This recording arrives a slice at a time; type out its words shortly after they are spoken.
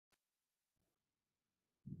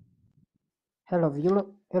Hello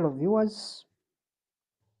viewers,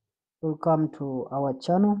 welcome to our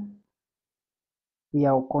channel. We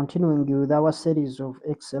are continuing with our series of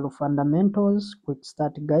Excel fundamentals quick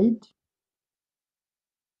start guide.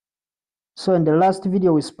 So in the last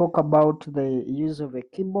video we spoke about the use of a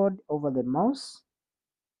keyboard over the mouse,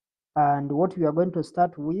 and what we are going to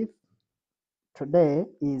start with today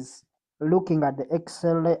is looking at the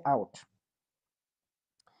Excel layout.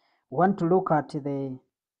 We want to look at the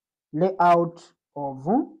layout of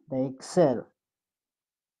the Excel.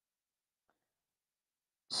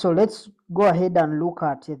 So let's go ahead and look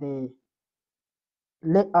at the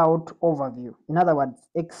layout overview. In other words,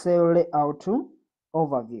 Excel layout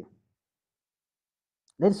overview.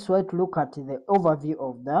 Let's try to look at the overview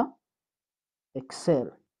of the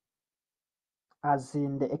Excel, as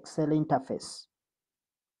in the Excel interface.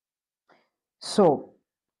 So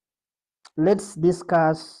let's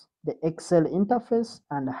discuss the Excel interface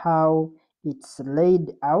and how it's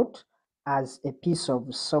laid out as a piece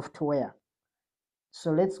of software.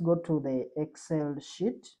 So let's go to the Excel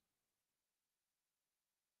sheet.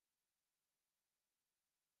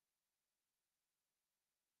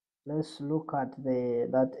 Let's look at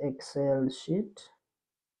that Excel sheet.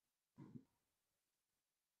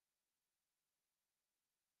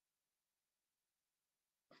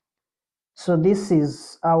 So this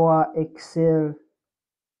is our Excel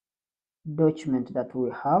document that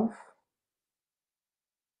we have.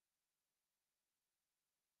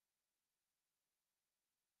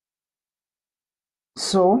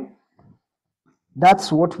 So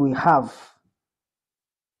that's what we have.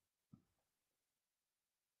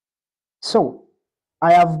 So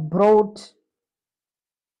I have brought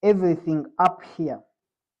everything up here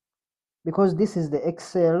because this is the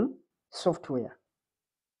Excel software.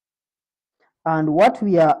 And what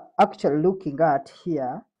we are actually looking at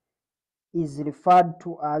here is referred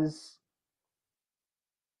to as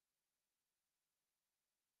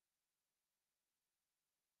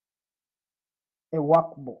a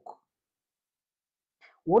workbook.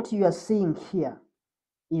 What you are seeing here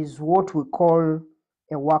is what we call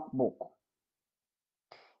a workbook.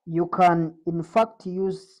 You can in fact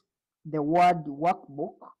use the word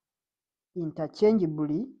workbook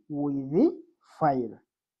interchangeably with the file.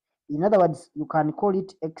 In other words, you can call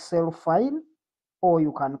it Excel file or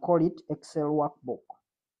you can call it Excel workbook.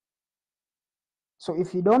 So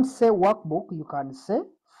if you don't say workbook, you can say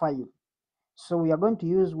file. So we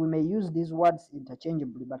may use these words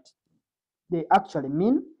interchangeably, but they actually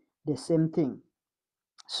mean the same thing.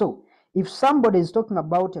 So if somebody is talking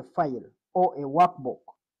about a file or a workbook,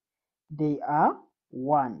 they are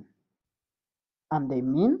one and they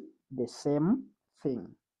mean the same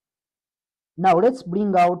thing. Now let's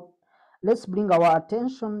bring our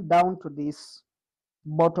attention down to this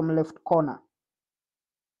bottom left corner.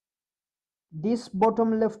 This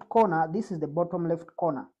bottom left corner, this is the bottom left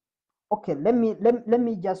corner. Okay, let me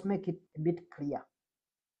just make it a bit clear.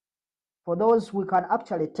 For those, we can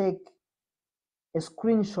actually take a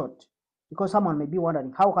screenshot, because someone may be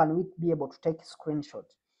wondering, how can we be able to take a screenshot?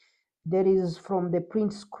 There is from the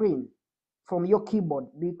print screen, from your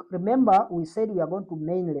keyboard. Remember, we said we are going to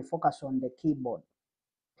mainly focus on the keyboard.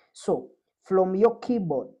 So from your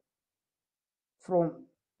keyboard, from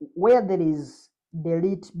where there is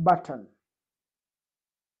delete button,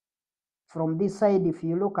 from this side, if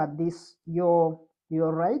you look at this, your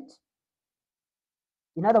right,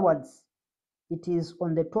 in other words, it is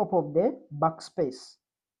on the top of the backspace,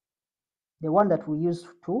 the one that we use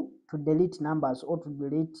to delete numbers or to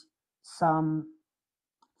delete something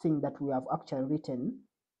that we have actually written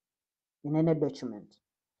in any document.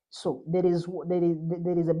 So there is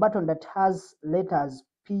a button that has letters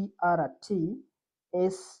PRTSCR,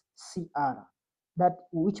 that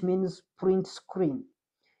which means print screen.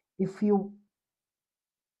 If you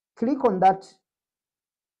click on that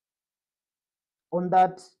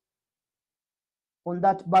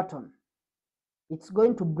button, it's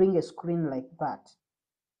going to bring a screen like that.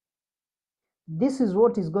 This is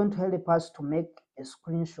what is going to help us to make a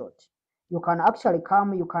screenshot. You can actually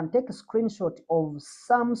you can take a screenshot of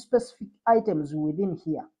some specific items within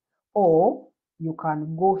here, or you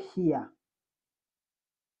can go here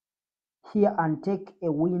and take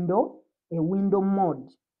a window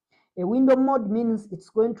mode. A window mode means it's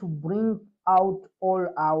going to bring out all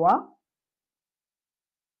our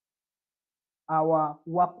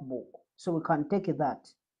workbook. So we can take that.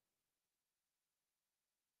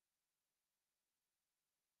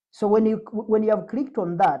 So when you have clicked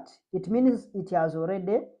on that, it means it has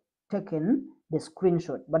already taken the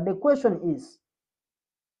screenshot. But the question is,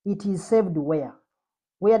 it is saved where?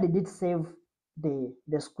 Where did it save the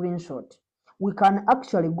screenshot? we can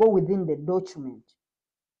actually go within the document.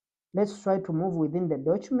 Let's try to move within the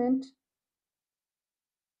document,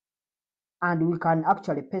 and we can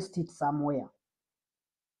actually paste it somewhere.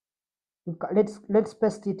 Let's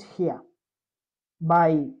paste it here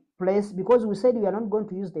by place, because we said we are not going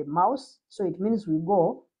to use the mouse, so it means we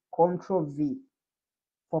go Ctrl+V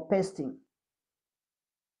for pasting.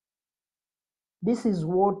 This is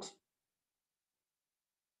what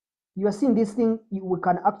you are seeing. This thing, we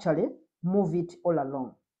can actually move it all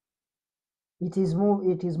along. It is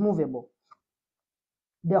movable.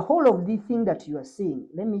 The whole of the thing that you are seeing,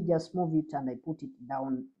 let me just move it and I put it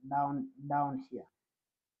down here.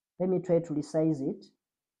 Let me try to resize it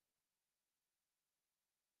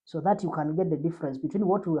so that you can get the difference between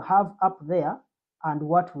what we have up there and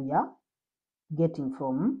what we are getting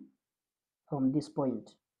from this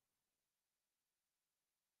point.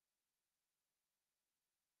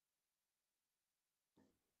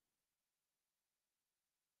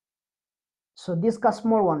 So this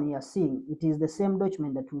small one you are seeing, it is the same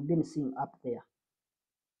document that we've been seeing up there.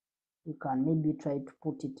 You can maybe try to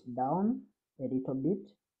put it down a little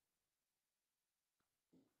bit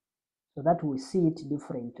so that we see it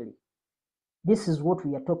differently. This is what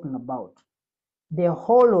we are talking about. The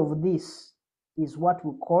whole of this is what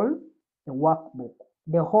we call a workbook.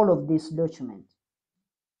 The whole of this document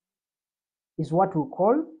is what we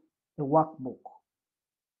call a workbook.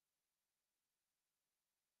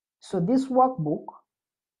 So this workbook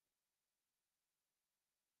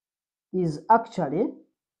is actually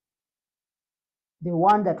the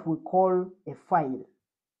one that we call a file.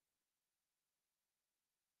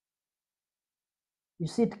 You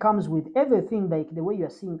see, it comes with everything, like the way you are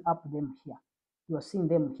seeing up them here. You are seeing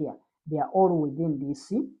them here. They are all within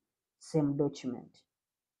this same document.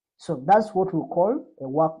 So that's what we call a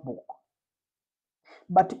workbook.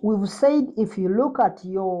 But we've said if you look at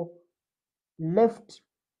your left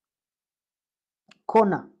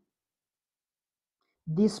corner,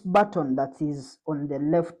 this button that is on the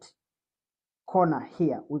left corner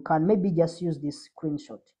here, we can maybe just use this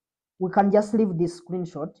screenshot. We can just leave this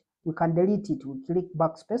screenshot. We can delete it. We click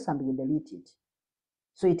backspace and we delete it.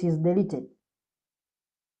 So it is deleted.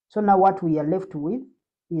 So now what we are left with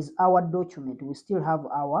is our document. We still have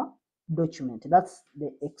our document. That's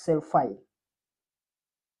the Excel file.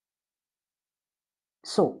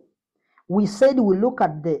 So we said we look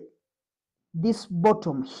at this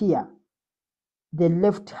bottom here, the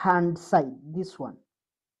left hand side, this one.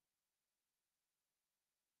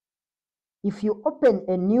 If you open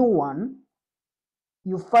a new one,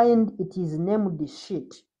 you find it is named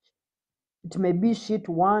sheet. It may be sheet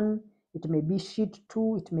 1, it may be sheet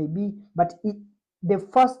 2, it may be, but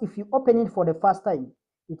if you open it for the first time,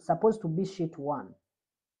 it's supposed to be sheet 1.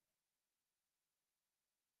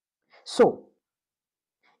 So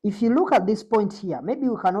if you look at this point here, maybe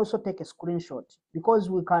we can also take a screenshot, because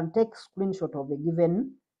we can take a screenshot of a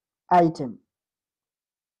given item.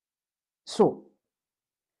 So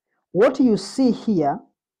what you see here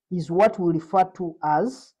is what we refer to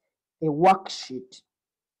as a worksheet.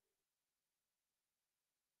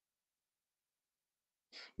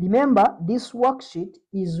 Remember, this worksheet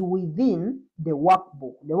is within the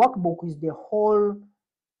workbook. The workbook is the whole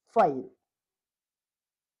file.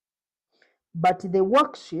 But the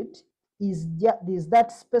worksheet is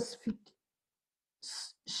that specific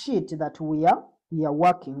sheet that we are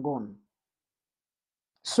working on.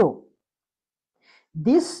 So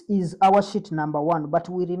this is our sheet number 1, but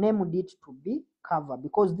we renamed it to be cover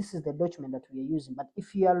because this is the document that we are using. But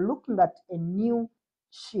if you are looking at a new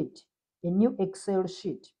sheet, a new Excel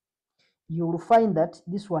sheet, you will find that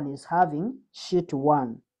this one is having sheet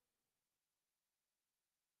 1.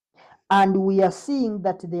 And we are seeing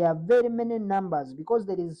that there are very many numbers because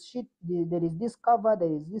there is this cover,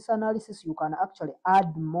 there is this analysis. You can actually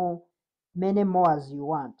add many more as you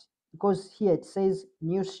want, because here it says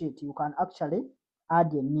new sheet. You can actually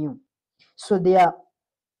add a new. So there are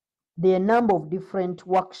a number of different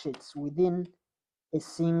worksheets within a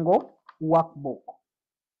single workbook.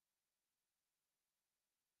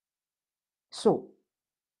 So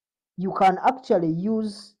you can actually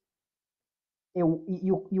use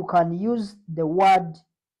you can use the word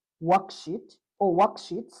worksheet or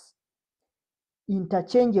worksheets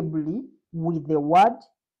interchangeably with the word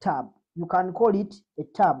tab. You can call it a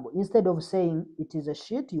tab. Instead of saying it is a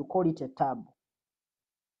sheet, you call it a tab.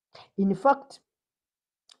 In fact,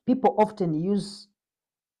 people often use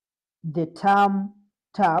the term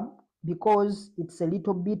tab because it's a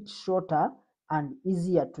little bit shorter and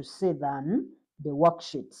easier to say than the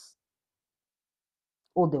worksheets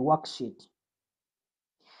or the worksheet.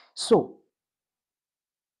 So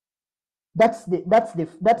That's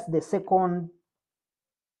the second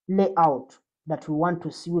layout that we want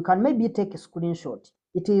to see. We can maybe take a screenshot.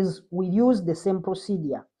 It is, we use the same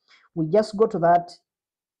procedure. We just go to that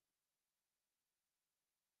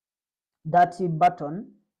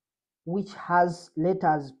button which has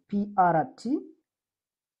letters PRT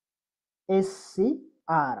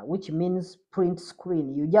SCR, which means print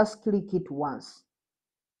screen. You just click it once.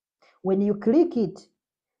 When you click it,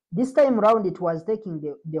 this time around it was taking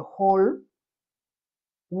the whole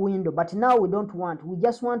window, but now we don't want, we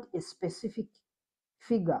just want a specific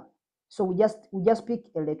figure. So we just pick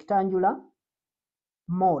a rectangular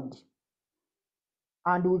mode,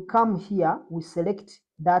 and we come here, we select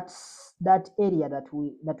that area that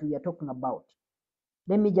we are talking about.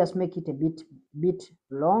 Let me just make it a bit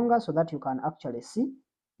longer so that you can actually see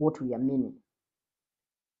what we are meaning.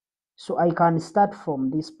 So I can start from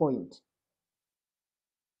this point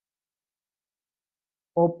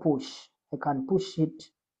or push. I can push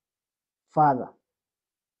it further.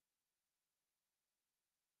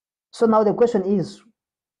 So now the question is,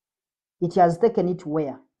 it has taken it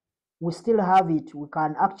where? We still have it. We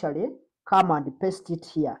can actually come and paste it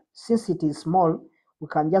here. Since it is small, we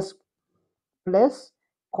can just press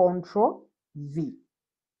Ctrl V,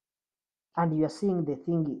 and you are seeing the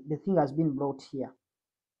thing has been brought here.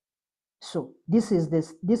 So it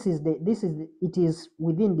is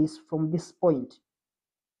within this, from this point.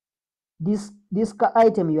 This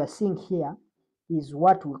item you are seeing here is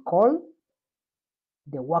what we call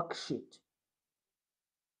the worksheet.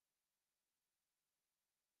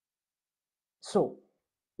 So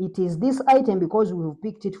it is this item because we've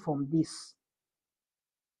picked it from this.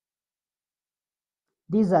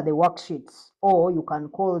 These are the worksheets, or you can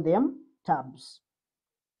call them tabs.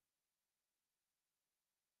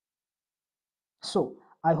 So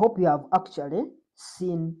I hope you have actually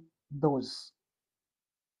seen those.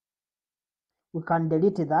 We can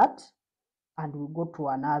delete that and we go to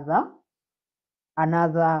another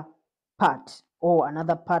part, or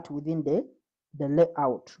another part within the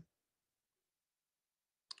layout.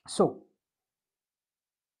 So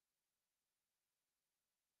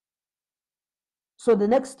the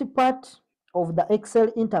next part of the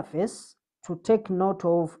Excel interface to take note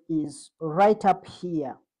of is right up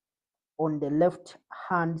here on the left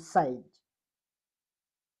hand side.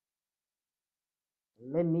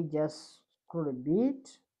 Let me just scroll a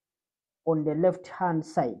bit. On the left hand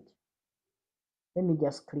side, let me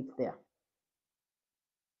just click there.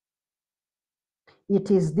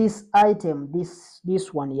 It is this item, this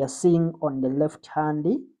one you're seeing on the left hand.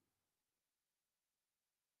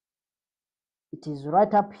 It is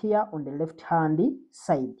right up here on the left hand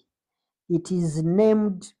side. It is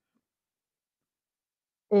named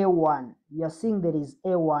A1. You're seeing there is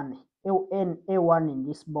A1, A1 in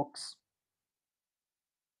this box.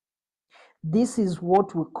 This is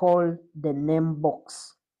what we call the name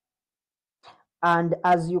box. And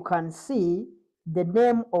as you can see, the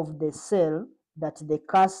name of the cell that the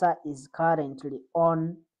cursor is currently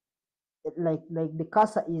on, like the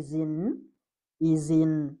cursor is in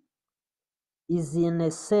a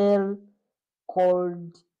cell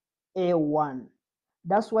called A1.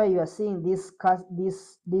 That's why you are seeing this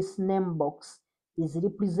name box is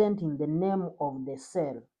representing the name of the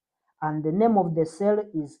cell, and the name of the cell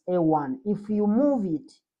is A1. If you move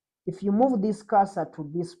this cursor to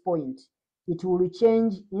this point, it will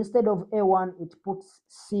change. Instead of A1, it puts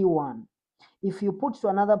C1. If you put to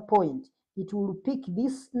another point, it will pick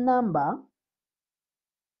this number.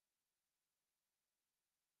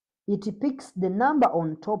 It picks the number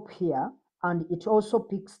on top here, and it also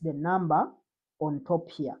picks the number on top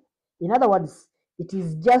here. In other words, it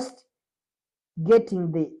is just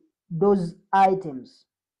getting those items.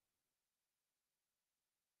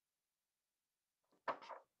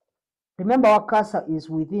 Remember, our cursor is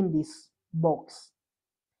within this box,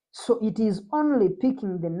 so it is only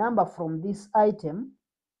picking the number from this item,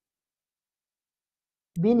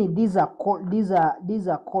 meaning these are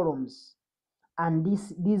columns, and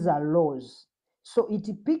these are rows. So it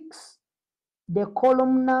picks the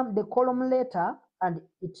column letter, and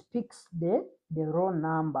it picks the row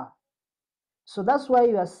number. So that's why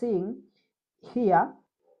you are seeing here,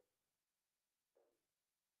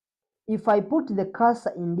 if I put the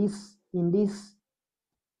cursor in this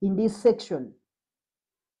section,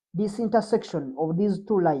 this intersection of these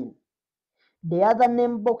two lines, the other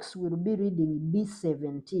name box will be reading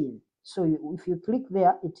B17. So if you click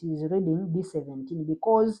there, it is reading B17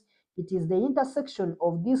 because it is the intersection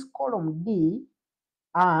of this column D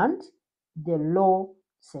and the row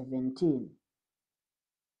 17.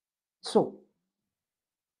 So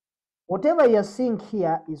whatever you're seeing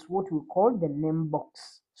here is what we call the name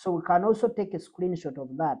box. So we can also take a screenshot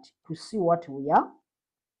of that to see what we are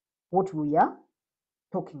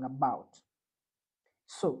talking about.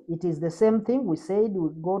 So it is the same thing. We said we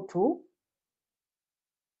go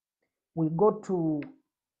to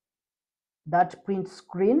that print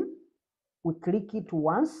screen, we click it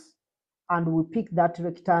once, and we pick that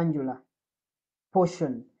rectangular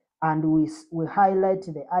portion, and we highlight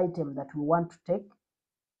the item that we want to take,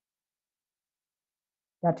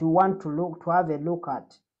 that we want to have a look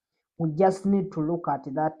at. We just need to look at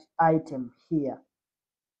that item here.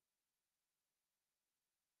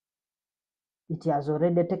 It has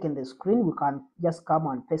already taken the screen. We can just come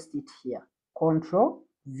and paste it here. Control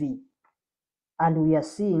V. And we are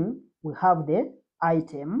seeing we have the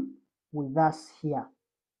item with us here.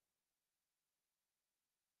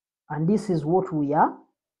 And this is what we are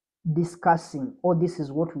discussing, or this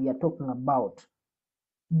is what we are talking about.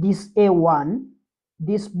 This A1,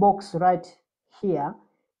 this box right here,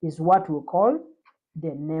 is what we call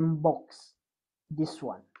the name box. This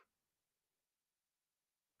one.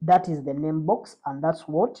 That is the name box, and that's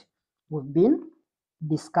what we've been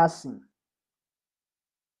discussing.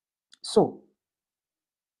 So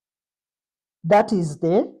that is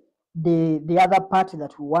the other part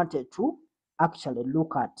that we wanted to actually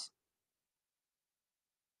look at.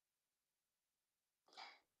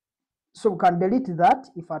 So we can delete that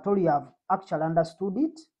if at all you have actually understood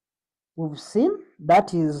it. We've seen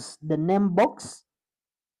that is the name box.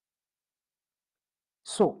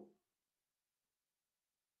 So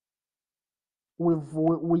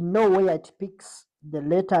we know where it picks the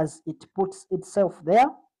letters, it puts itself there.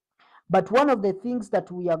 But one of the things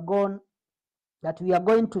that we are going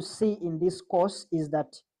to see in this course is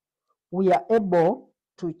that we are able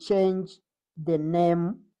to change the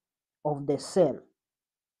name of the cell.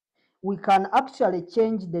 We can actually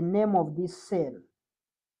change the name of this cell.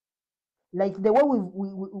 Like the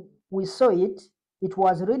way we saw it, it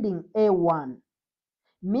was reading A1,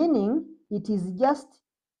 meaning it is just,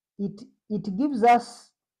 it gives us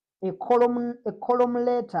a column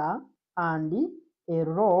letter and a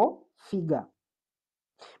row figure.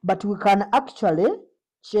 But we can actually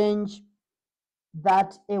change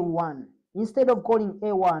that A1. Instead of calling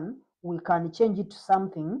A1, we can change it to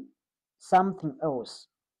something else.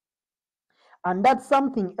 And that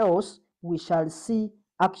something else, we shall see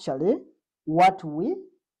actually what we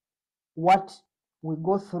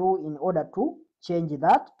go through in order to change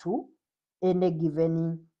that to any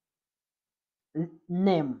given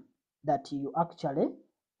name that you actually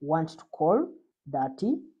want to call that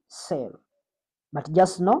cell. But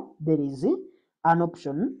just know there is an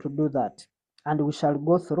option to do that, and we shall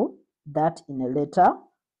go through that in a later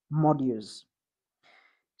modules.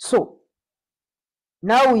 So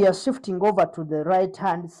now we are shifting over to the right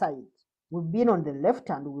hand side. We've been on the left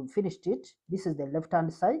hand, we've finished it. This is the left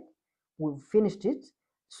hand side, we've finished it.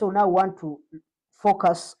 So now we want to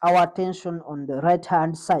focus our attention on the right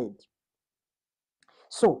hand side.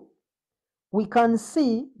 So we can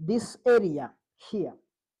see this area here.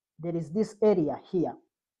 There is this area here.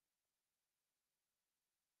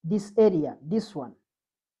 This area, this one.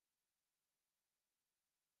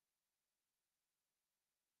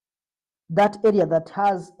 That area that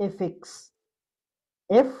has fx,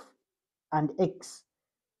 f and x,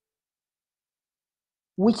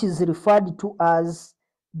 which is referred to as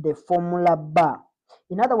the formula bar.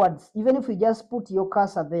 In other words, even if you just put your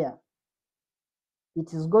cursor there,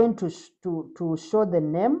 it is going to show the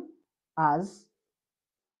name as,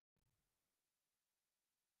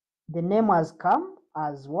 the name has come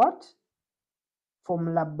as what?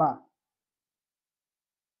 Formula bar.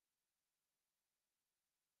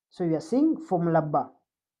 So you are seeing formula bar.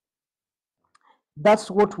 That's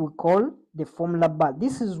what we call the formula bar.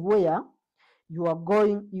 This is where you are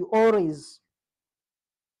going,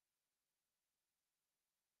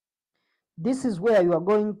 this is where you are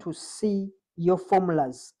going to see your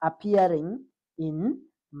formulas appearing in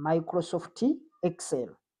Microsoft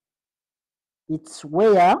Excel. It's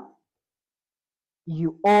where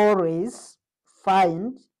you always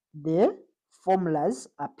find the formulas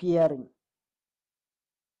appearing.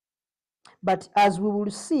 But as we will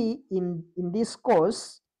see in this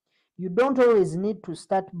course, you don't always need to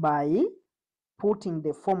start by putting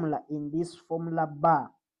the formula in this formula bar.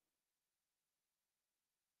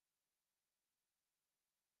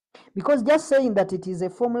 Because just saying that it is a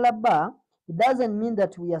formula bar, it doesn't mean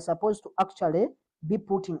that we are supposed to actually be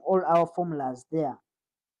putting all our formulas there.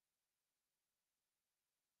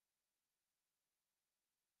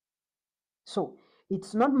 So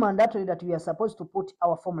it's not mandatory that we are supposed to put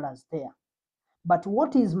our formulas there. But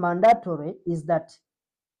what is mandatory is that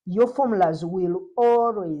your formulas will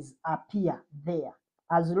always appear there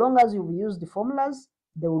As long as you've used the formulas,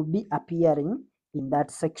 they will be appearing in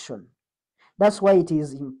that section. That's why it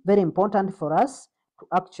is very important for us to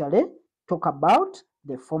actually talk about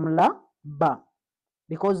the formula bar,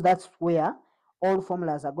 because that's where all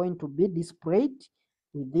formulas are going to be displayed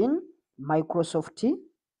within Microsoft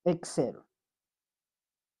Excel.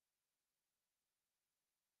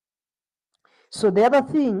 So the other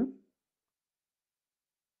thing,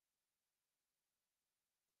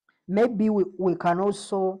 maybe we can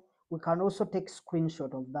also take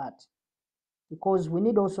screenshot of that, because we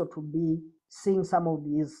need also to be seeing some of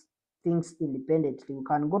these things independently. You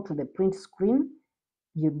can go to the print screen,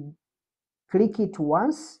 you click it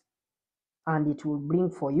once, and it will bring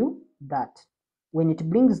for you that. When it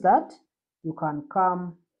brings that, you can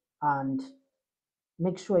come and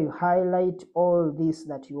make sure you highlight all this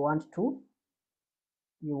that you want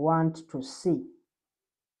to see.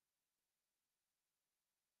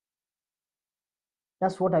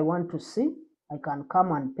 That's what I want to see. I can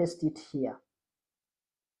come and paste it here.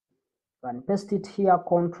 I can paste it here,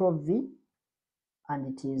 Control V, and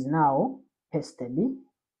it is now pasted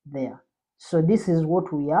there. So this is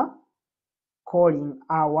what we are calling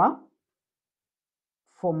our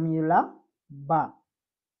formula bar.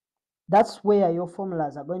 That's where your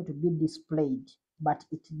formulas are going to be displayed, but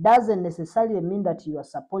it doesn't necessarily mean that you are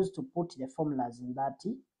supposed to put the formulas in that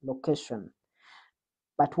location.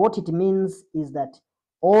 But what it means is that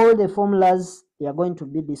all the formulas, they are going to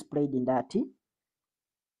be displayed in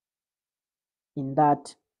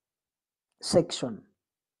that section.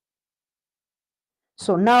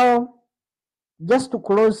 So now, just to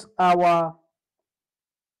close our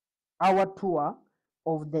tour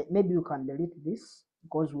of the, maybe you can delete this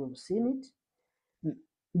because we've seen it.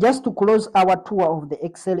 Just to close our tour of the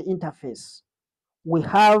Excel interface, we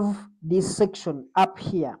have this section up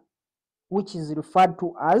here, which is referred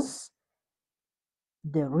to as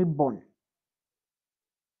the ribbon.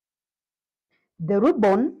 The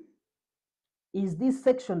ribbon is this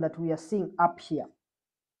section that we are seeing up here.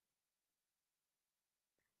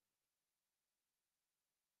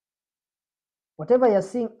 Whatever you're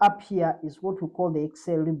seeing up here is what we call the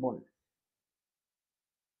Excel ribbon.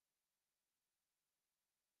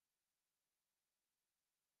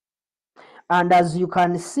 And as you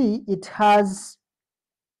can see, it has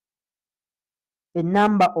a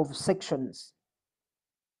number of sections.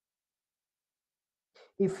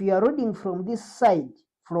 If you are reading from this side,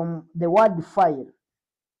 from the word file,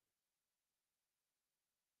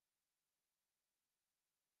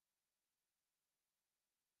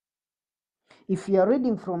 if you are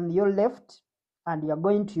reading from your left and you are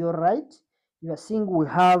going to your right, you are seeing we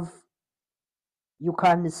have, you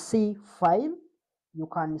can see file, you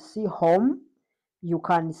can see home, you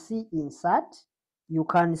can see insert, you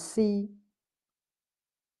can see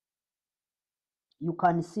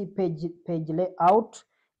page layout,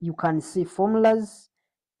 you can see formulas,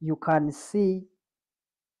 you can see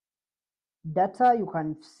data, you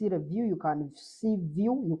can see review, you can see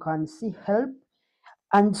view, you can see help,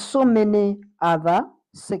 and so many other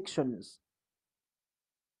sections.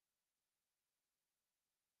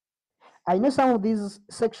 I know some of these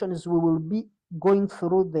sections we will be going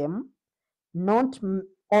through them, not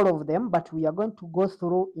all of them, but we are going to go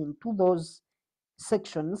through into those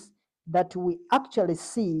sections that we actually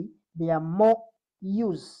see they are more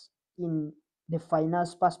used in the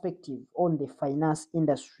finance perspective, on the finance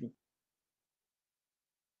industry.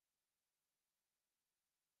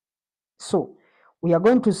 So we are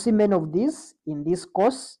going to see many of these in this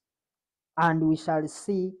course, and we shall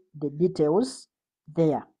see the details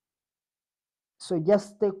there. So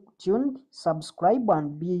just stay tuned, subscribe,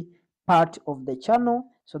 and be part of the channel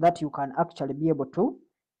so that you can actually be able to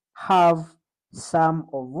have some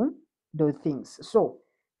of those things. So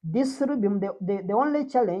this ribbon, the only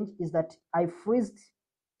challenge is that I freezed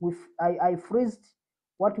what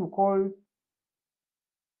we call,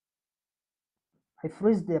 I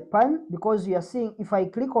freeze the pan, because you are seeing if I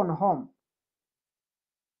click on home,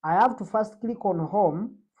 I have to first click on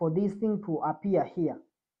home for this thing to appear here.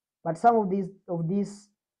 But some of these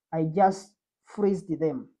I just freeze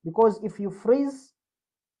them, because if you freeze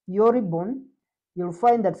your ribbon, you'll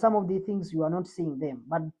find that some of the things you are not seeing them.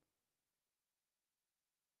 But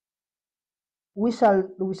we shall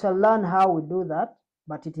learn how we do that,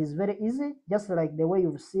 but it is very easy, just like the way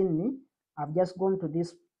you've seen me. I've just gone to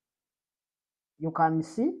this. You can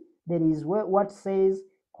see there is what says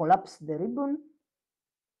collapse the ribbon,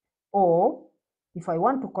 or if I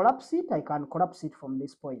want to collapse it, I can collapse it from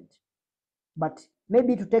this point. But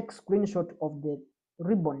maybe to take screenshot of the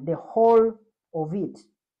ribbon, the whole of it.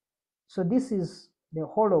 So this is the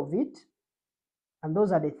whole of it, and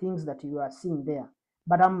those are the things that you are seeing there.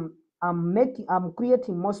 but I'm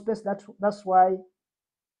creating more space. That's why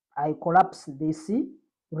I collapse this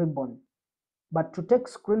ribbon. But to take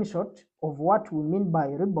screenshot of what we mean by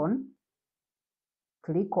ribbon,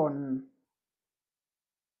 click on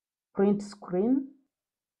print screen,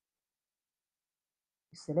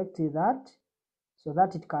 select that so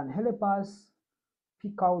that it can help us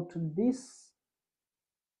pick out this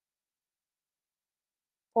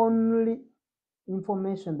only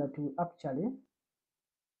information that we actually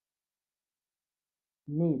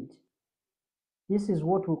need. This is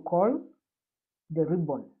what we call the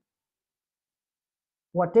ribbon.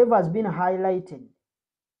 Whatever has been highlighted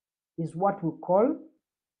is what we call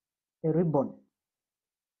a ribbon.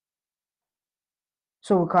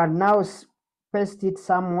 So we can now paste it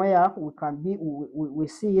somewhere. We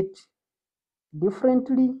see it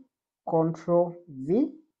differently. Control V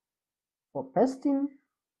for pasting,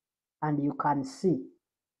 and you can see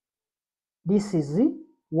this is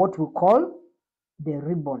what we call the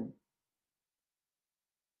ribbon.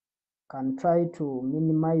 Can try to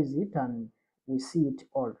minimize it and we see it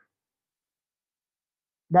all.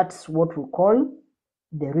 That's what we call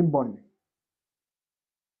the ribbon.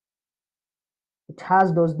 It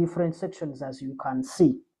has those different sections as you can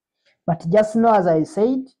see. But just now, as I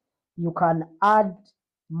said, you can add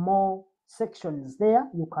more sections there.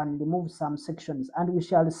 You can remove some sections, and we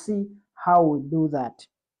shall see how we do that.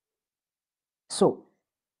 So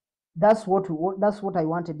that's what I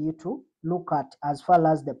wanted you to look at as far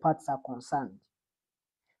as the parts are concerned.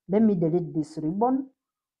 Let me delete this ribbon.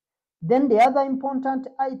 Then the other important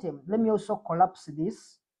item, let me also collapse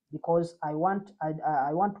this because I want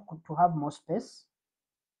to have more space.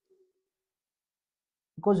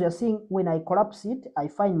 Because you're seeing when I collapse it, I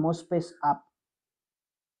find more space up,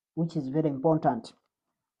 which is very important.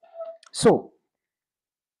 So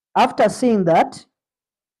after seeing that,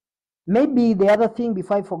 maybe the other thing,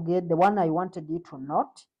 before I forget, the one I wanted you to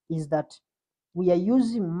note is that we are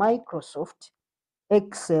using Microsoft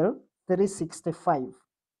Excel 365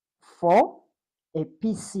 for a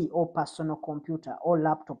PC or personal computer or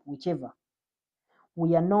laptop, whichever.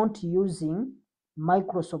 We are not using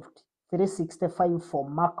Microsoft 365 for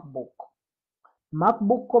MacBook.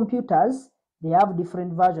 MacBook computers, they have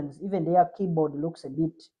different versions. Even their keyboard looks a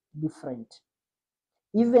bit different.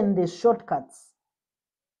 Even the shortcuts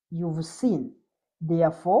you've seen, they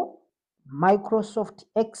are for Microsoft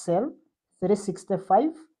Excel 365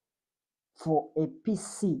 for a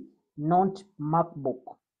PC, not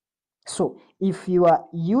MacBook. So if you are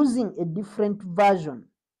using a different version,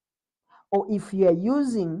 or if you are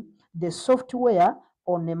using the software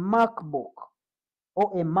on a MacBook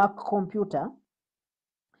or a Mac computer,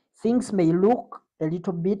 things may look a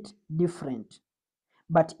little bit different,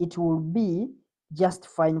 but it will be just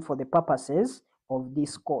fine for the purposes of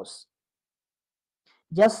this course.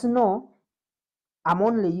 Just know I'm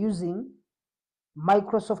only using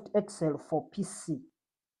Microsoft Excel for PC,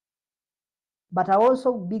 but I'll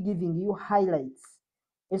also be giving you highlights,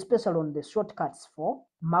 especially on the shortcuts for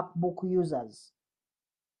MacBook users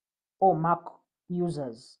or Mac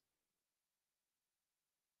users.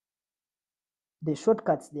 The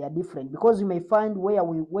shortcuts, they are different because you may find where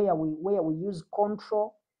we use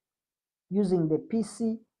control using the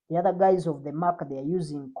PC, the other guys of the Mac, they are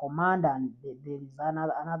using command, and there is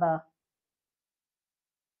another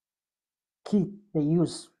key they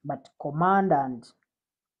use, but command. And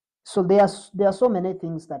so there are so many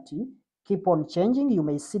things that you keep on changing. You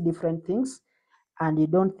may see different things and you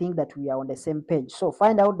don't think that we are on the same page. So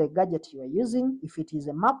find out the gadget you are using. If it is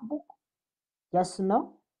a MacBook, just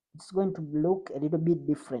know it's going to look a little bit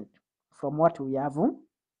different from what we have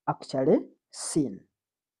actually seen.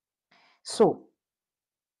 So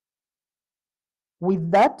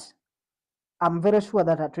with that, I'm very sure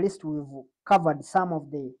that at least we've covered some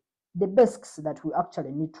of the basics that we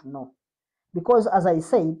actually need to know. Because as I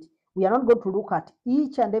said, we are not going to look at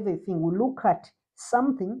each and everything. We look at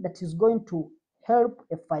something that is going to help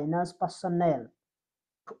a finance personnel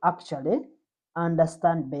to actually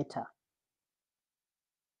understand better.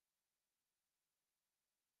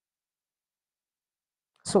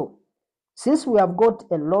 So since we have got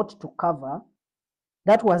a lot to cover,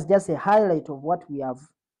 that was just a highlight of what we have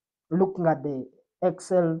looking at the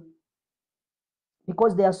Excel,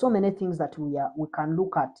 because there are so many things that we can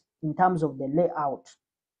look at in terms of the layout.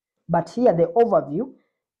 But here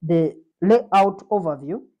the layout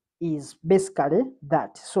overview is basically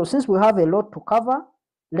that. So since we have a lot to cover,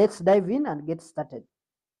 let's dive in and get started.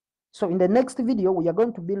 So in the next video, we are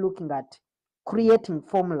going to be looking at creating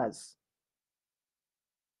formulas.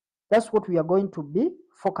 That's what we are going to be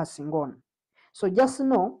focusing on. So just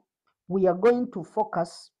know we are going to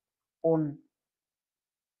focus on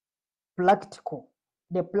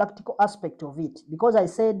the practical aspect of it, because I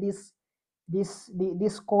said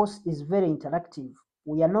this course is very interactive.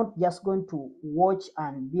 We are not just going to watch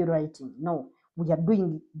and be writing. No, we are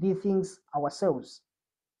doing these things ourselves.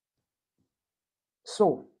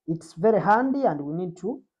 So it's very handy, and we need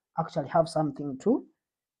to actually have something to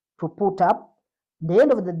put up. At the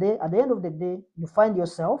end of the day, you find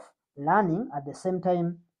yourself learning at the same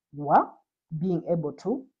time you are being able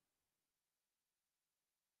to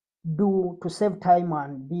save time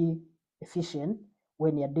and be efficient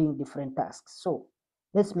when you're doing different tasks. So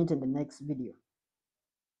let's meet in the next video.